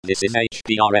This is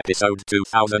HPR episode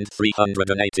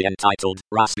 2380 entitled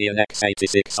Raspbian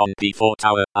X86 on P4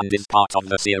 Tower and is part of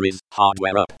the series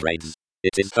Hardware Upgrades.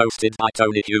 It is hosted by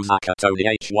Tony Husaka Tony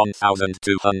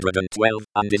H1212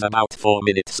 and is about 4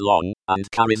 minutes long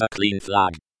and carries a clean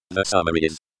flag. The summary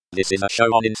is: this is a show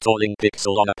on installing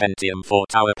Pixel on a Pentium 4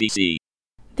 Tower PC.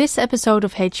 This episode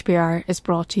of HPR is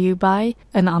brought to you by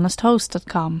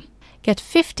anhonesthost.com. Get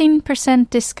 15%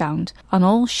 discount on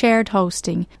all shared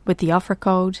hosting with the offer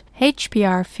code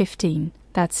HPR15.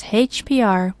 That's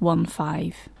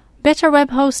HPR15. Better web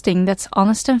hosting that's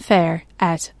honest and fair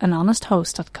at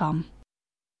anhonesthost.com.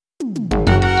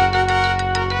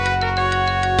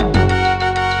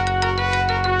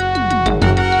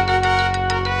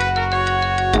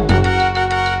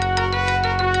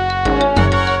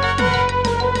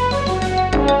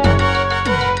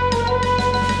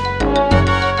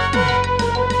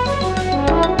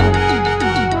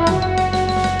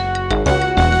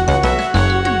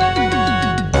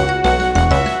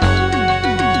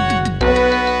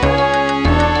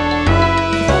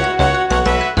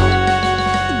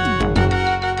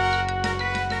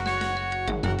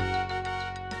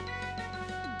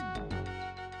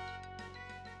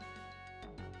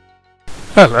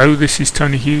 Hello, this is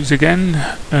Tony Hughes again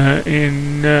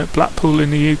in Blackpool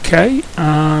in the UK,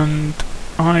 and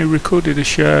I recorded a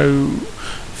show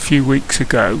a few weeks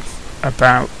ago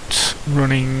about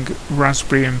running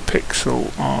Raspbian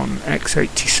Pixel on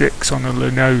X86 on a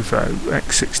Lenovo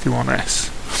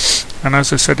X61S, and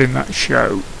as I said in that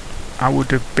show, I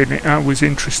was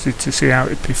interested to see how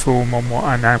it performed on what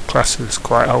I now class as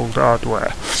quite old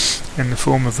hardware in the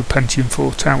form of a Pentium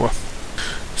 4 tower.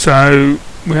 So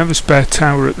we have a spare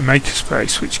tower at the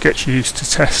makerspace which gets used to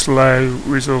test low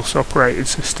resource operating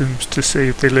systems to see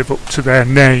if they live up to their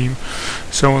name.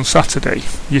 So on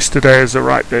yesterday as I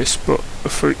write this, but a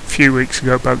few weeks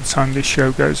ago by the time this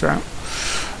show goes out,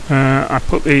 I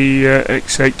put the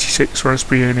X86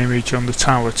 Raspbian image on the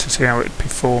tower to see how it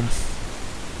performed.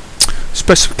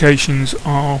 Specifications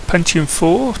are Pentium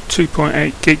 4,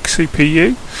 2.8 gig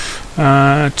CPU,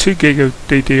 2 gig of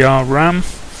DDR RAM,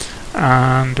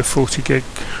 and a 40 gig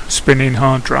spinning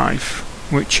hard drive,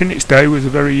 which in its day was a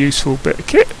very useful bit of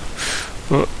kit,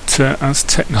 but as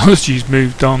technology's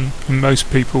moved on and most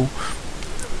people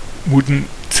wouldn't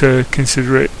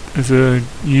consider it as a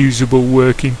usable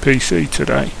working PC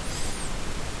today.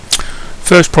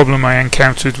 First problem I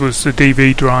encountered was the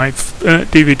DVD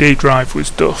drive was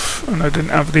duff, and I didn't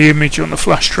have the image on the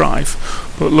flash drive,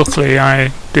 but luckily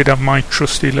I did have my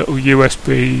trusty little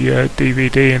USB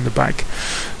DVD in the bag,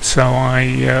 so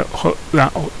I hooked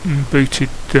that up and booted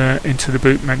into the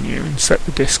boot menu and set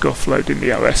the disk off loading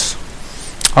the OS.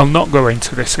 I'll not go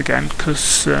into this again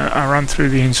because I ran through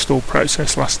the install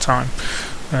process last time.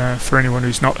 For anyone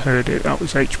who's not heard it, that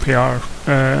was HPR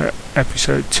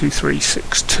episode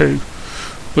 2362.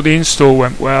 But the install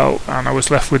went well, and I was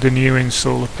left with a new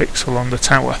install of Pixel on the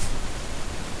tower.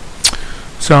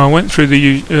 So I went through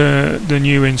the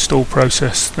new install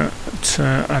process that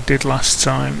I did last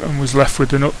time, and was left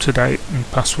with an up-to-date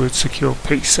and password-secure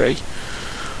PC.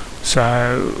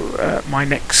 So my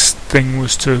next thing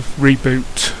was to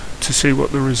reboot to see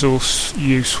what the resource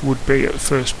use would be at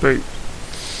first boot.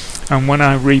 And when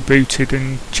I rebooted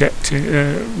and checked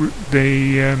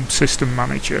the system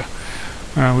manager,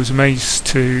 I was amazed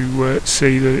to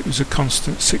see that it was a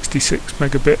constant 66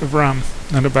 megabit of RAM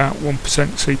and about 1%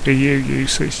 CPU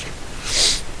usage.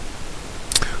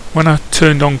 When I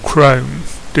turned on Chrome,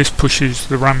 this pushes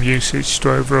the RAM usage to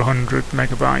over 100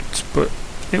 megabytes, but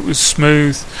it was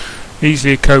smooth,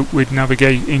 easily to cope with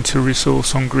navigating to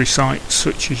resource-hungry sites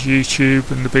such as YouTube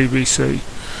and the BBC,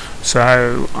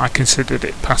 so I considered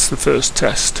it passed the first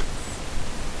test.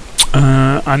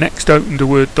 I next opened a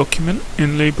Word document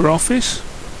in LibreOffice.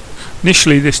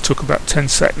 Initially this took about 10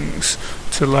 seconds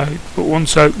to load, but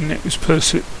once opened it was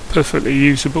perfectly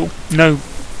usable. No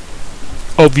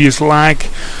obvious lag,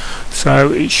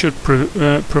 so it should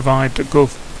provide a good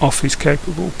Office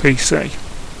capable PC.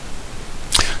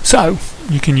 So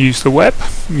you can use the web,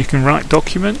 you can write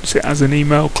documents, it has an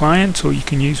email client, or you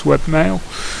can use webmail,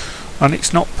 and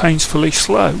it's not painfully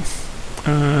slow.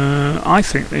 I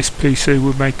think this PC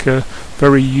would make a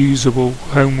very usable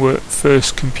homework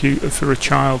first computer for a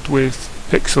child with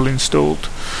Pixel installed,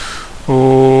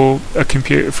 or a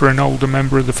computer for an older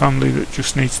member of the family that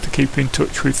just needs to keep in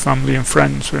touch with family and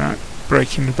friends without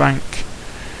breaking the bank.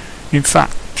 In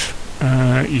fact,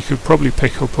 you could probably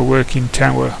pick up a working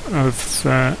tower of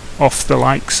off the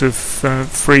likes of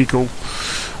Freegal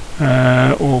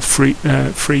or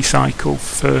FreeCycle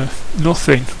for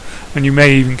nothing. And you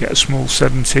may even get a small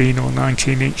 17 or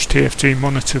 19 inch TFT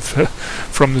monitor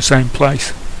from the same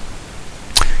place.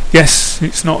 Yes,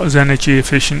 it's not as energy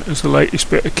efficient as the latest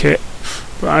bit of kit,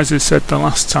 but as I said the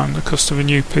last time, the cost of a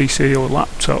new PC or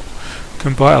laptop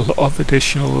can buy a lot of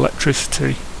additional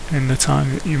electricity in the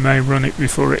time that you may run it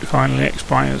before it finally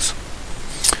expires.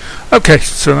 Okay,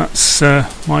 so that's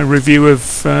my review of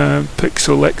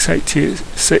Pixel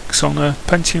X86 on a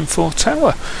Pentium 4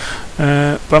 Tower.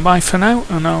 Bye bye for now,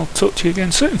 and I'll talk to you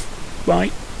again soon.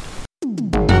 Bye.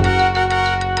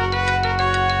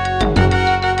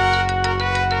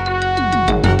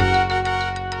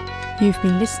 You've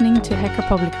been listening to Hacker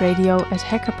Public Radio at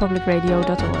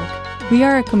hackerpublicradio.org. We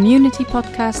are a community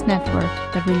podcast network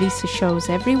that releases shows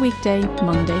every weekday,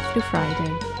 Monday through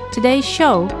Friday. Today's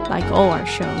show, like all our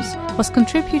shows, was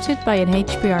contributed by an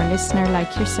HPR listener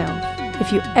like yourself.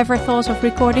 If you ever thought of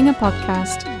recording a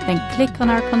podcast, then click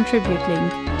on our contribute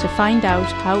link to find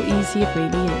out how easy it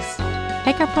really is.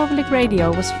 Hacker Public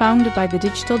Radio was founded by the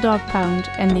Digital Dog Pound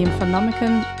and the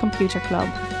Infonomicon Computer Club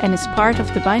and is part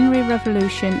of the binary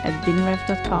revolution at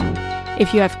binrev.com.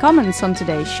 If you have comments on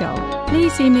today's show,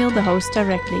 please email the host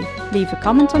directly, leave a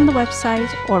comment on the website,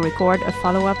 or record a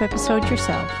follow-up episode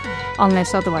yourself.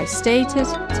 Unless otherwise stated,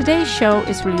 today's show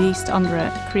is released under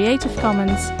a Creative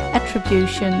Commons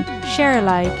Attribution Share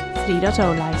Alike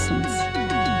 3.0 license.